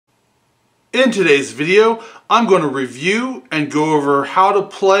In today's video, I'm going to review and go over how to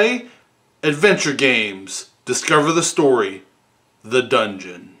play adventure games. Discover the story, The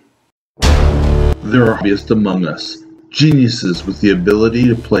Dungeon. There are hobbyists among us, geniuses with the ability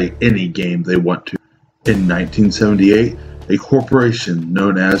to play any game they want to. In 1978, a corporation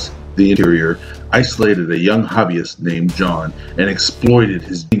known as The Interior isolated a young hobbyist named John and exploited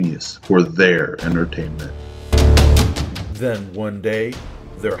his genius for their entertainment. Then one day,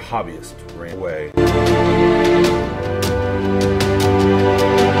 their hobbyist ran away.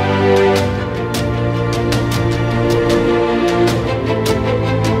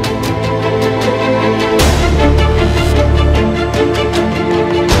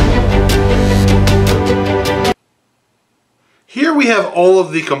 Here we have all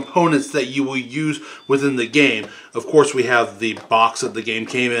of the components that you will use within the game. Of course, we have the box that the game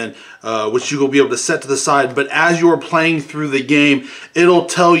came in, which you will be able to set to the side. But as you are playing through the game, it'll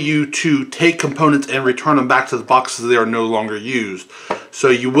tell you to take components and return them back to the box so they are no longer used. So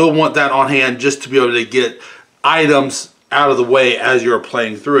you will want that on hand just to be able to get items out of the way as you're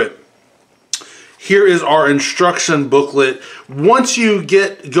playing through it. Here is our instruction booklet. Once you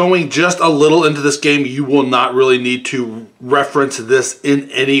get going just a little into this game, you will not really need to reference this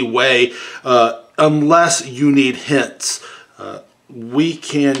in any way unless you need hints.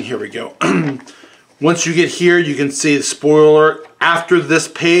 Here we go. Once you get here, you can see the spoiler. After this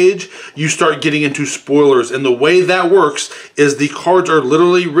page, you start getting into spoilers. And the way that works is the cards are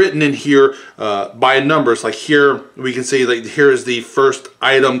literally written in here by numbers. Like here, we can see like here is the first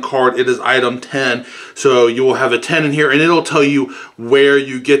item card. It is item 10. So you will have a 10 in here and it'll tell you where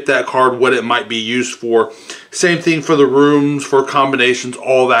you get that card, what it might be used for. Same thing for the rooms, for combinations,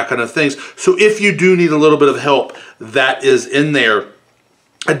 all that kind of things. So if you do need a little bit of help, that is in there.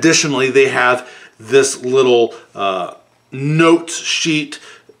 Additionally, they have this little notes sheet.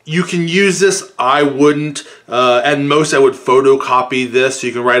 You can use this. I wouldn't. At most, I would photocopy this so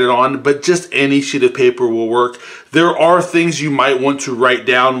you can write it on, but just any sheet of paper will work. There are things you might want to write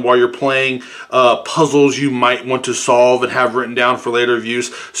down while you're playing, puzzles you might want to solve and have written down for later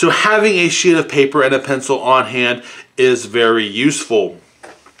use. So having a sheet of paper and a pencil on hand is very useful.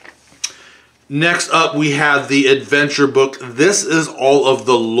 Next up, we have the adventure book. This is all of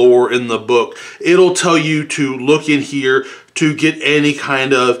the lore in the book. It'll tell you to look in here to get any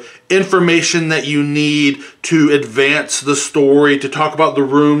kind of information that you need to advance the story, to talk about the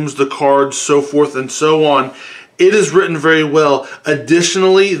rooms, the cards, so forth and so on. It is written very well.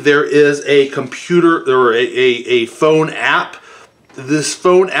 Additionally, there is a computer or a phone app. This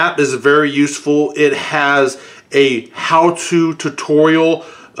phone app is very useful. It has a how-to tutorial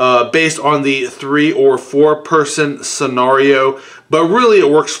based on the 3 or 4 person scenario, but really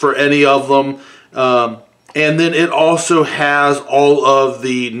it works for any of them. And then it also has all of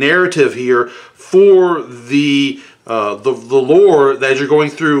the narrative here for the lore that you're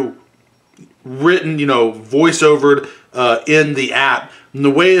going through, written, voiceovered in the app. And the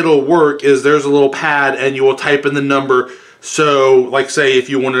way it'll work is there's a little pad and you will type in the number. So like say if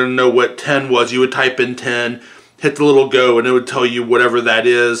you wanted to know what 10 was, you would type in 10, hit the little go, and it would tell you whatever that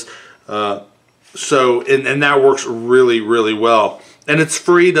is. And that works really, really well. And it's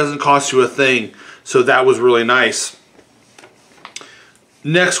free, doesn't cost you a thing. So that was really nice.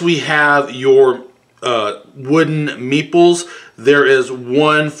 Next we have your wooden meeples. There is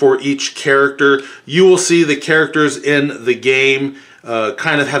one for each character. You will see the characters in the game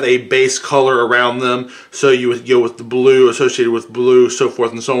kind of have a base color around them. So you would go with the blue, associated with blue, so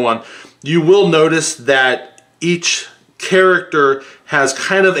forth and so on. You will notice that each character has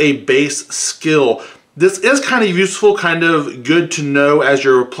kind of a base skill. This is kind of useful, kind of good to know as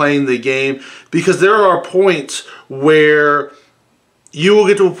you're playing the game, because there are points where you will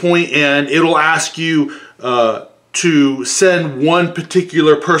get to a point and it'll ask you to send one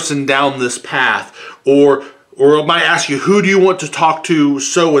particular person down this path, or it might ask you, who do you want to talk to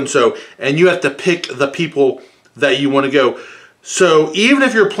so-and-so, and you have to pick the people that you want to go. So even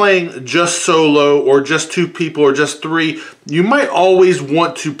if you're playing just solo or just 2 people or just 3, you might always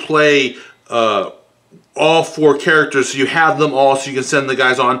want to play all 4 characters so you have them all so you can send the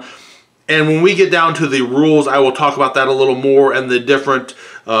guys on. And when we get down to the rules, I will talk about that a little more and the different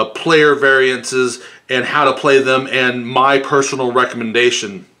player variances and how to play them and my personal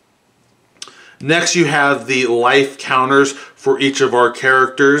recommendation. Next, you have the life counters for each of our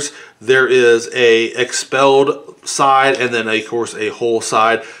characters. There is a expelled side and then of course a whole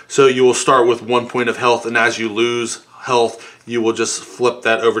side. So you will start with 1 point of health, and as you lose health, you will just flip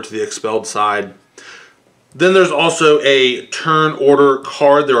that over to the expelled side. Then there's also a turn order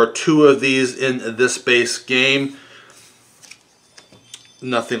card. There are 2 of these in this base game.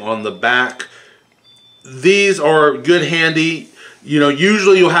 Nothing on the back. These are good, handy. You know,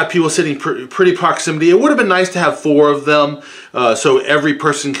 usually you'll have people sitting pretty proximity. It would have been nice to have 4 of them so every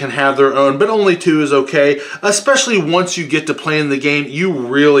person can have their own, but only 2 is okay. Especially once you get to playing the game, you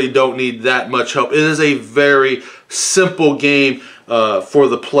really don't need that much help. It is a very simple game for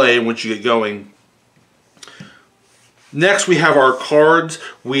the play once you get going. Next, we have our cards.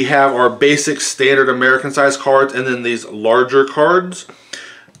 We have our basic standard American size cards and then these larger cards.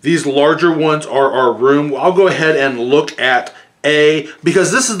 These larger ones are our room. I'll go ahead and look at A,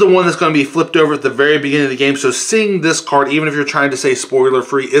 because this is the one that's going to be flipped over at the very beginning of the game. So seeing this card, even if you're trying to say spoiler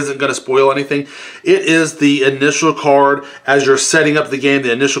free, isn't going to spoil anything. It is the initial card as you're setting up the game,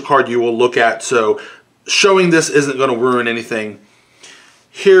 the initial card you will look at. So showing this isn't going to ruin anything.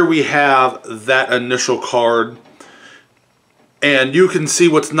 Here we have that initial card. And you can see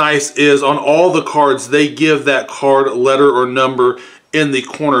what's nice is on all the cards, they give that card letter or number in the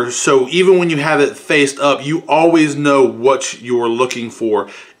corner. So even when you have it faced up, you always know what you're looking for.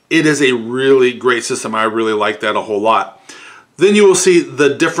 It is a really great system. I really like that a whole lot. Then you will see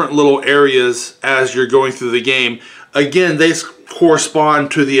the different little areas as you're going through the game. Again, they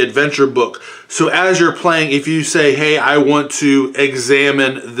correspond to the adventure book. So as you're playing, if you say, hey, I want to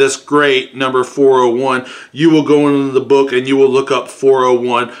examine this grate, number 401, you will go into the book and you will look up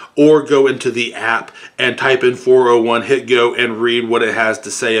 401 or go into the app and type in 401, hit go, and read what it has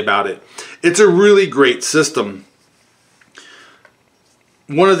to say about it. It's a really great system.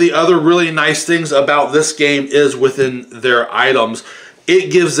 One of the other really nice things about this game is within their items.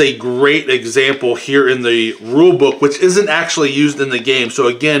 It gives a great example here in the rule book, which isn't actually used in the game. So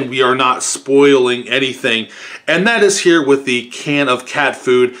again, we are not spoiling anything. And that is here with the can of cat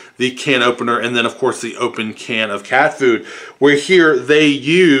food, the can opener, and then of course the open can of cat food. Where here they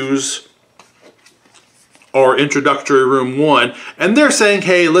use our introductory room 1, and they're saying,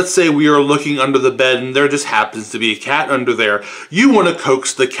 hey, let's say we are looking under the bed and there just happens to be a cat under there. You want to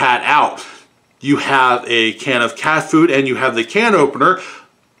coax the cat out. You have a can of cat food and you have the can opener.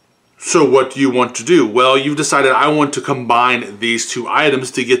 So what do you want to do? Well, you've decided I want to combine these 2 items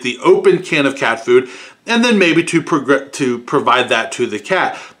to get the open can of cat food and then maybe to provide that to the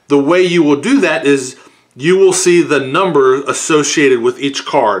cat. The way you will do that is you will see the number associated with each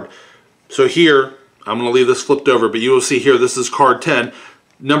card. So here, I'm going to leave this flipped over, but you will see here, this is card 10.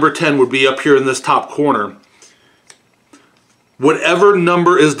 Number 10 would be up here in this top corner. Whatever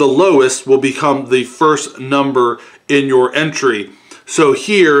number is the lowest will become the first number in your entry. So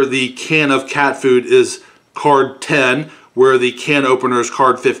here, the can of cat food is card 10, where the can opener is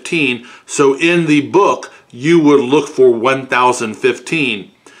card 15. So in the book, you would look for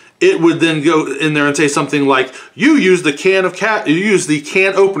 1015. It would then go in there and say something like, you use the can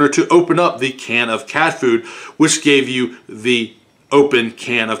opener to open up the can of cat food, which gave you the open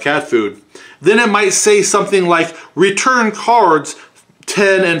can of cat food. Then it might say something like, return cards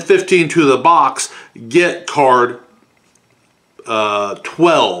 10 and 15 to the box, get card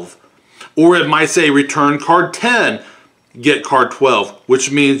 12. Or it might say, return card 10, get card 12, which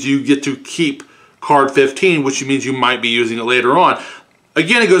means you get to keep card 15, which means you might be using it later on.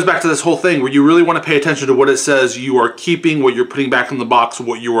 Again, it goes back to this whole thing where you really want to pay attention to what it says you are keeping, what you're putting back in the box,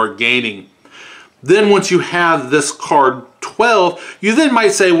 what you are gaining. Then once you have this card 12, you then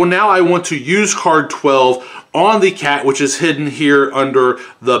might say, well, now I want to use card 12 on the cat, which is hidden here under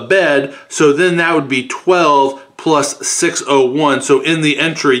the bed. So then that would be 12 plus 601. So in the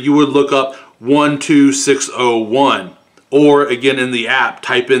entry, you would look up 12601. Or again, in the app,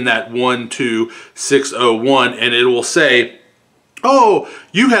 type in that 12601 and it will say, oh,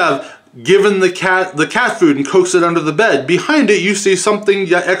 you have given the cat food and coaxed it under the bed. Behind it, you see something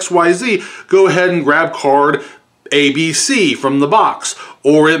XYZ. Go ahead and grab card ABC from the box.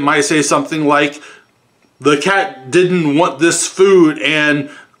 Or it might say something like, the cat didn't want this food and,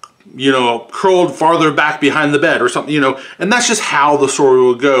 you know, curled farther back behind the bed or something, you know. And that's just how the story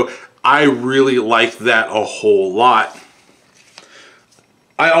will go. I really like that a whole lot.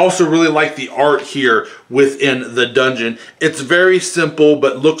 I also really like the art here within the dungeon. It's very simple,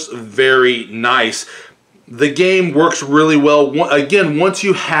 but looks very nice. The game works really well. Again, once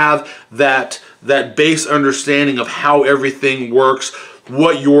you have that base understanding of how everything works,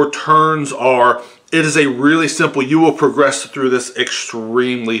 what your turns are, it is a really simple, you will progress through this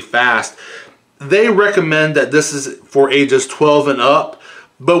extremely fast. They recommend that this is for ages 12 and up,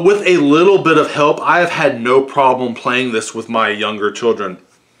 but with a little bit of help, I have had no problem playing this with my younger children.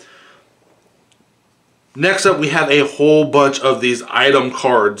 Next up, we have a whole bunch of these item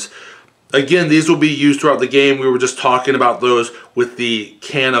cards. Again, these will be used throughout the game. We were just talking about those with the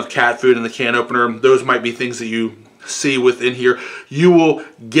can of cat food and the can opener. Those might be things that you see within here. You will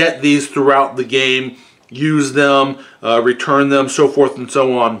get these throughout the game, use them, return them, so forth and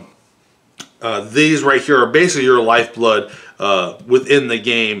so on. These right here are basically your lifeblood within the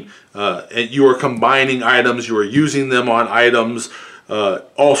game, and you are combining items, you are using them on items,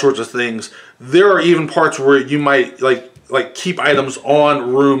 all sorts of things. There are even parts where you might like keep items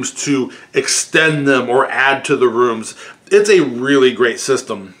on rooms to extend them or add to the rooms. It's a really great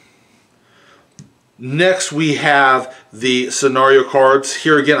system. Next we have the scenario cards.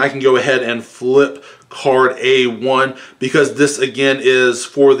 Here again I can go ahead and flip card A1 because this again is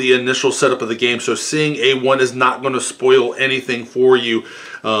for the initial setup of the game, so seeing A1 is not going to spoil anything for you.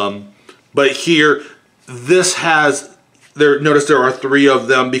 But here this has, notice there are 3 of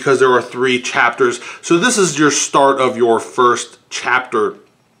them because there are 3 chapters, so this is your start of your first chapter.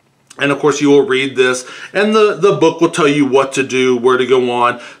 And of course you will read this, and the book will tell you what to do, where to go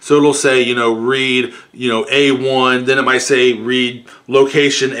on. So it'll say, read, A1, then it might say read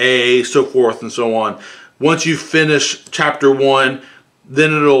location A, so forth and so on. Once you finish chapter 1,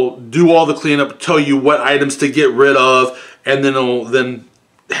 then it'll do all the cleanup, tell you what items to get rid of, and then it'll then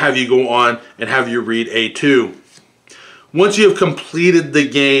have you go on and have you read A2. Once you have completed the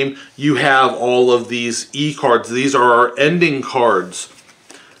game, you have all of these E cards. These are our ending cards.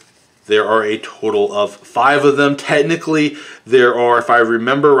 There are a total of 5 of them. Technically, there are, if I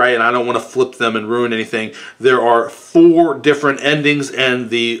remember right, and I don't want to flip them and ruin anything, there are 4 different endings, and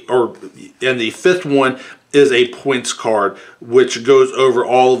the 5th one is a points card, which goes over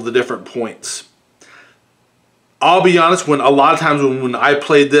all of the different points. I'll be honest, a lot of times when I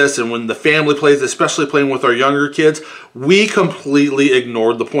played this and when the family plays, especially playing with our younger kids, we completely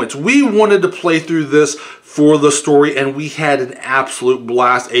ignored the points. We wanted to play through this for the story, and we had an absolute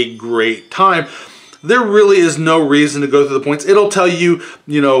blast, a great time. There really is no reason to go through the points. It'll tell you,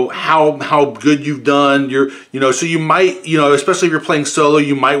 how good you've done. So you might, especially if you're playing solo,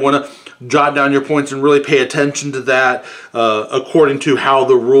 you might want to jot down your points and really pay attention to that according to how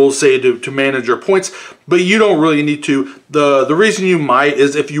the rules say to manage your points. But you don't really need to. The reason you might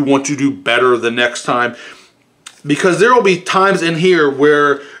is if you want to do better the next time, because there will be times in here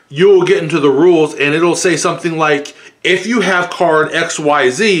where you'll get into the rules and it'll say something like, if you have card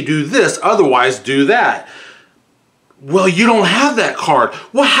XYZ, do this, otherwise do that. Well, you don't have that card.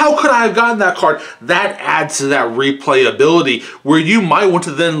 Well, how could I have gotten that card? That adds to that replayability, where you might want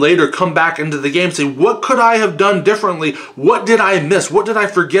to then later come back into the game and say, what could I have done differently? What did I miss? What did I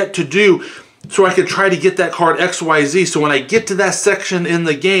forget to do? So I could try to get that card XYZ. So when I get to that section in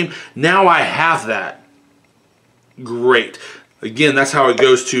the game, now I have that. Great. Again, that's how it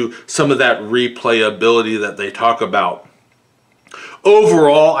goes to some of that replayability that they talk about.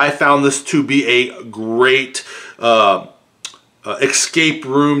 Overall, I found this to be a great escape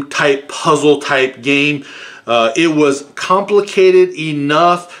room type, puzzle type game. It was complicated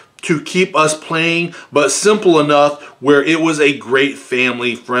enough to keep us playing, but simple enough where it was a great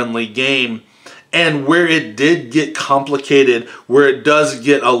family friendly game. And where it did get complicated, where it does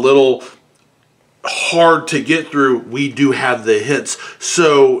get a little hard to get through, we do have the hints,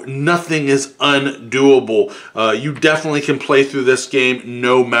 so nothing is undoable. You definitely can play through this game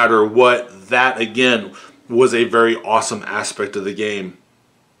no matter what. That again was a very awesome aspect of the game.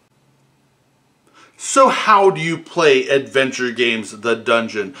 So how do you play adventure games, The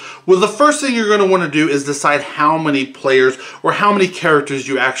Dungeon? Well, the first thing you're going to want to do is decide how many players or how many characters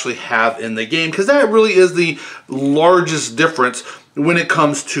you actually have in the game, because that really is the largest difference when it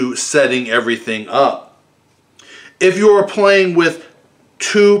comes to setting everything up. If you are playing with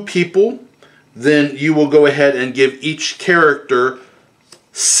 2 people, then you will go ahead and give each character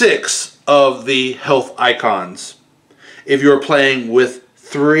 6 of the health icons. If you're playing with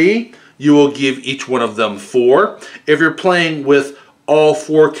 3, you will give each one of them 4. If you're playing with all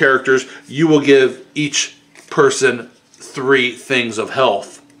 4 characters, you will give each person 3 things of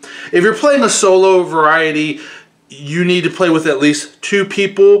health. If you're playing a solo variety, you need to play with at least 2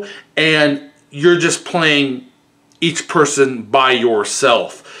 people, and you're just playing each person by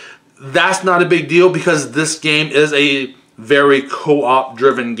yourself. That's not a big deal because this game is a very co-op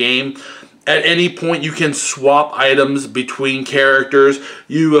driven game. At any point you can swap items between characters.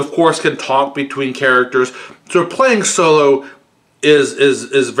 You of course can talk between characters. So playing solo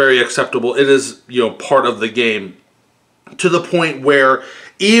is very acceptable. It is, part of the game, to the point where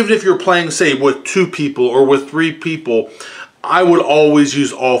even if you're playing, say, with 2 people or with 3 people, I would always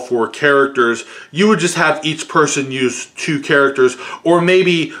use all 4 characters. You would just have each person use 2 characters, or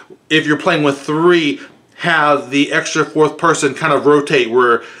maybe if you're playing with 3, have the extra 4th person kind of rotate,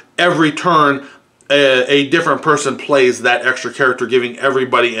 where every turn a different person plays that extra character, giving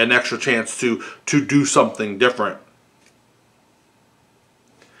everybody an extra chance to do something different.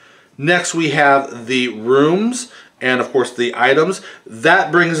 Next we have the rooms and of course the items.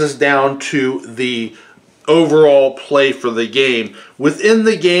 That brings us down to the overall play for the game. Within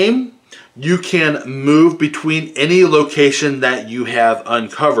the game, you can move between any location that you have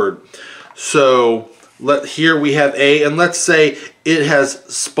uncovered. So here we have A, and let's say it has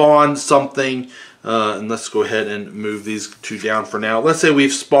spawned something, and let's go ahead and move these two down for now. Let's say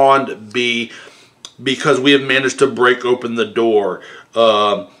we've spawned B because we have managed to break open the door.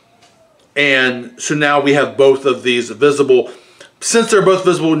 And so now we have both of these visible. Since they're both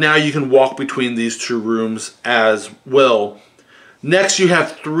visible, now you can walk between these two rooms as well. Next, you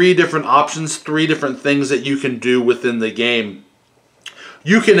have 3 different options, 3 different things that you can do within the game.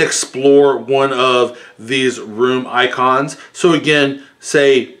 You can explore one of these room icons. So again,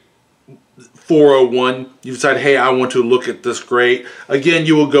 say 401, you decide, hey, I want to look at this grate. Again,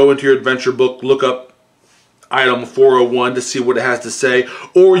 you will go into your adventure book, look up item 401 to see what it has to say,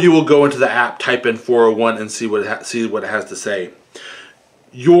 or you will go into the app, type in 401 and see what it has to say.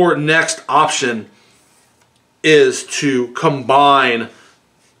 Your next option is to combine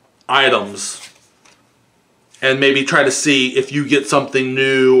items and maybe try to see if you get something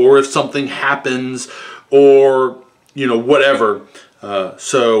new or if something happens or whatever.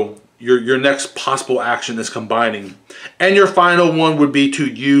 So your next possible action is combining. And your final one would be to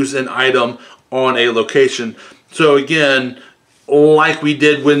use an item on a location. So again, like we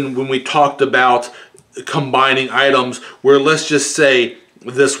did when we talked about combining items, where let's just say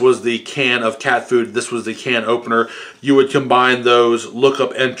this was the can of cat food, this was the can opener, you would combine those, look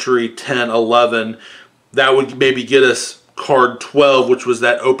up entry 10, 11, that would maybe get us card 12, which was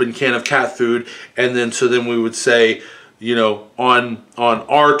that open can of cat food, and then we would say, on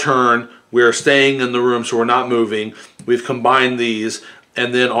our turn, we're staying in the room, so we're not moving, we've combined these,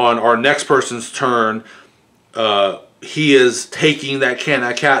 and then on our next person's turn, he is taking that can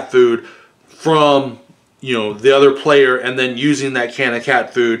of cat food from the other player and then using that can of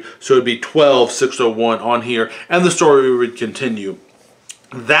cat food, so it'd be 12601 on here, and the story would continue.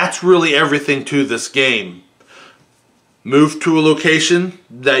 That's really everything to this game. Move to a location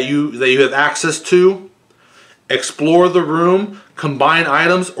that you have access to, explore the room, combine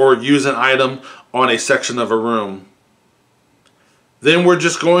items, or use an item on a section of a room. Then we're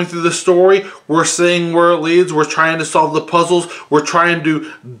just going through the story, we're seeing where it leads, we're trying to solve the puzzles, we're trying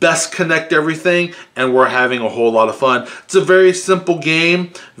to best connect everything, and we're having a whole lot of fun. It's a very simple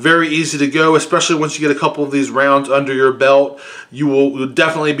game, very easy to go, especially once you get a couple of these rounds under your belt. You'll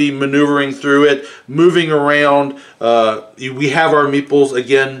definitely be maneuvering through it, moving around. We have our meeples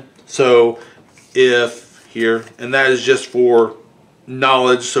again, so if here, and that is just for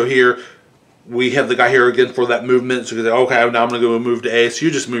knowledge, so here, we have the guy here again for that movement. So you can say, okay, now I'm going to go move to A. So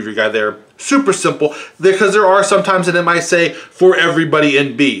you just move your guy there. Super simple. Because there are sometimes that it might say for everybody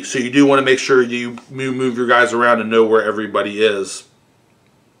in B. So you do want to make sure you move your guys around and know where everybody is.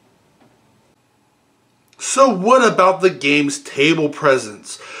 So what about the game's table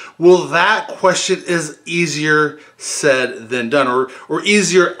presence? Well, that question is easier said than done, or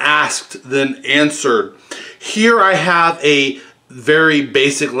easier asked than answered. Here I have a very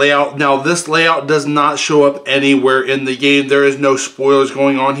basic layout. Now this layout does not show up anywhere in the game. There is no spoilers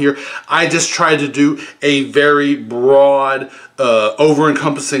going on here. I just tried to do a very broad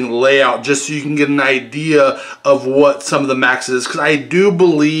over-encompassing layout just so you can get an idea of what some of the maxes is, because I do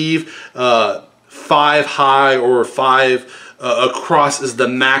believe 5 high or 5 across is the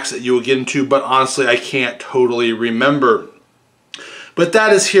max that you will get into, but honestly I can't totally remember. But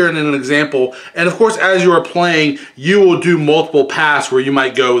that is here in an example. And of course, as you are playing, you will do multiple paths where you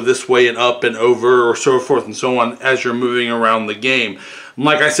might go this way and up and over or so forth and so on as you're moving around the game.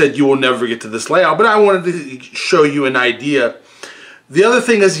 Like I said, you will never get to this layout, but I wanted to show you an idea. The other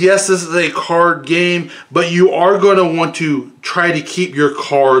thing is, yes, this is a card game, but you are going to want to try to keep your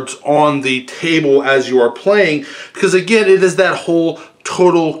cards on the table as you are playing, because again, it is that whole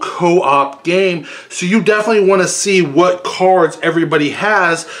total co-op game, so you definitely want to see what cards everybody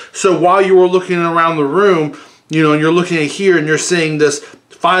has. So while you are looking around the room, and you're looking at here and you're seeing this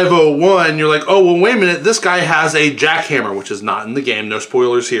 501, you're like, oh, well, wait a minute, this guy has a jackhammer, which is not in the game, no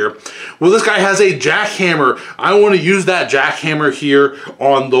spoilers here. Well, this guy has a jackhammer. I want to use that jackhammer here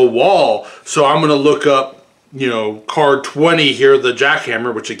on the wall, so I'm going to look up, card 20 here, the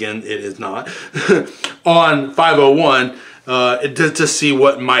jackhammer, which again, it is not, on 501. to see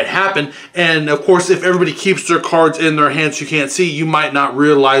what might happen. And of course, if everybody keeps their cards in their hands you can't see, you might not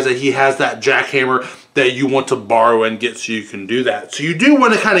realize that he has that jackhammer that you want to borrow and get, so you can do that. So you do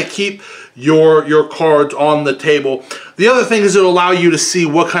want to kind of keep your cards on the table. The other thing is it'll allow you to see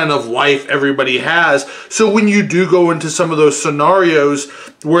what kind of life everybody has. So when you do go into some of those scenarios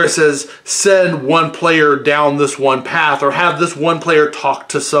where it says send one player down this one path or have this one player talk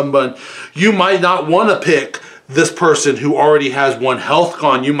to someone, you might not want to pick this person who already has one health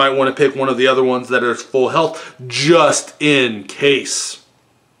gone. You might want to pick one of the other ones that are full health just in case.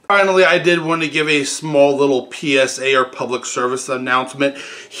 Finally, I did want to give a small little PSA or public service announcement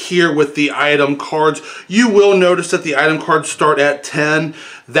here with the item cards. You will notice that the item cards start at 10.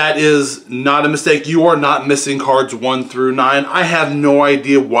 That is not a mistake. You are not missing cards 1 through 9. I have no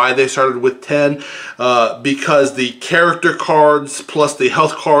idea why they started with 10 because the character cards plus the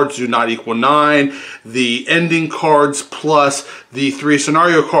health cards do not equal 9. The ending cards plus the 3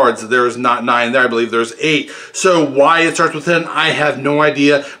 scenario cards, there's not 9 there. I believe there's 8. So why it starts with 10, I have no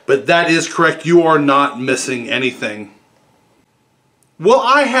idea, but that is correct. You are not missing anything. Well,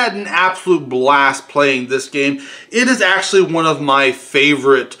 I had an absolute blast playing this game. It is actually one of my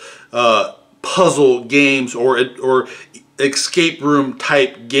favorite puzzle games or escape room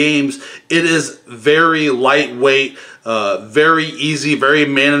type games. It is very lightweight, very easy, very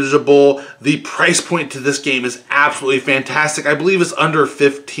manageable. The price point to this game is absolutely fantastic. I believe it's under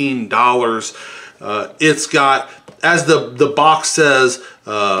 $15. It's got, as the box says,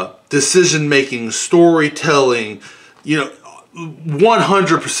 decision making, storytelling, you know,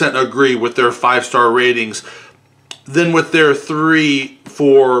 100% agree with their 5-star ratings. Then with their 3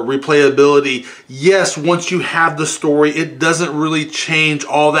 for replayability, yes, once you have the story, it doesn't really change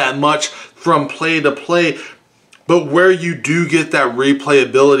all that much from play to play. But where you do get that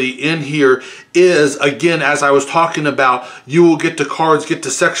replayability in here is, again, as I was talking about, you will get to cards, get to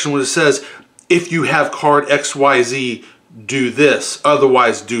section where it says, if you have card XYZ, do this,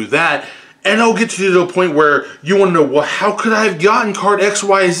 otherwise do that. And it'll get you to a point where you want to know, well, how could I have gotten card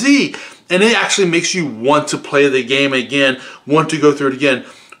XYZ? And it actually makes you want to play the game again, want to go through it again.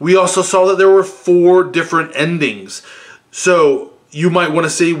 We also saw that there were 4 different endings. So you might want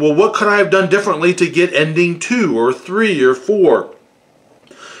to say, well, what could I have done differently to get ending 2 or 3 or 4?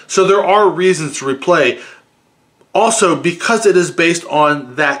 So there are reasons to replay. Also, because it is based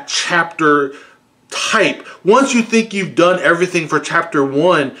on that chapter type, once you think you've done everything for chapter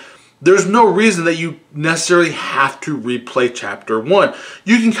 1, there's no reason that you necessarily have to replay chapter 1.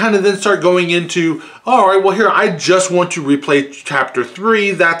 You can kind of then start going into, all right, well here, I just want to replay chapter 3.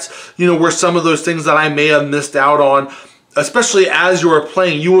 That's, you know, where some of those things that I may have missed out on, especially as you are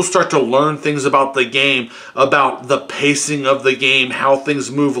playing, you will start to learn things about the game, about the pacing of the game, how things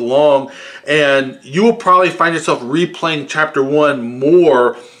move along, and you will probably find yourself replaying chapter 1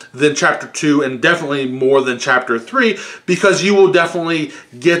 more than chapter 2 and definitely more than chapter 3, because you will definitely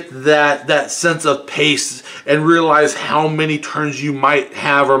get that sense of pace and realize how many turns you might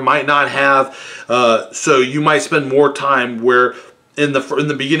have or might not have. So you might spend more time where in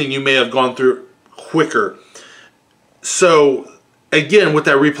the beginning you may have gone through quicker. So again, with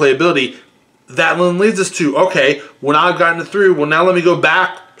that replayability, that then leads us to, okay, when I've gotten it through, well now let me go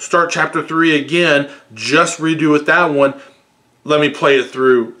back, start chapter 3 again, just redo it that one. Let me play it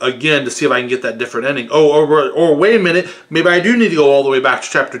through again to see if I can get that different ending. Oh, or wait a minute, maybe I do need to go all the way back to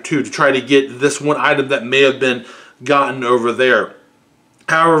chapter 2 to try to get this one item that may have been gotten over there.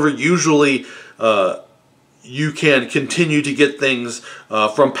 However, usually you can continue to get things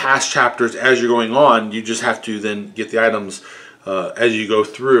from past chapters as you're going on. You just have to then get the items as you go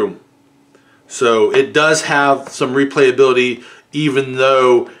through. So it does have some replayability, even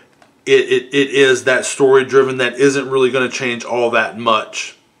though it is that story driven that isn't really going to change all that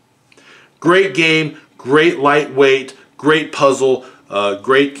much. Great game, great lightweight, great puzzle,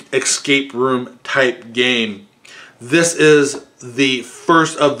 great escape room type game. This is the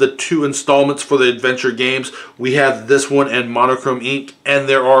first of the 2 installments for the adventure games. We have this one and Monochrome Inc., and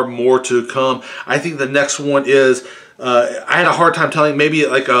there are more to come. I think the next one is, I had a hard time telling, maybe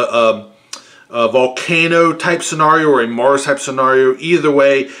like a volcano type scenario or a Mars type scenario. Either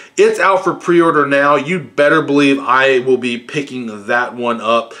way, it's out for pre-order now. You'd better believe I will be picking that one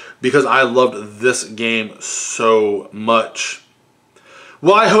up because I loved this game so much.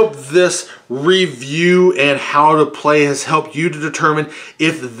 Well, I hope this review and how to play has helped you to determine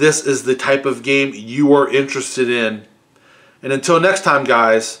if this is the type of game you are interested in. And until next time,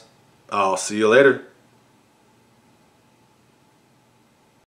 guys, I'll see you later.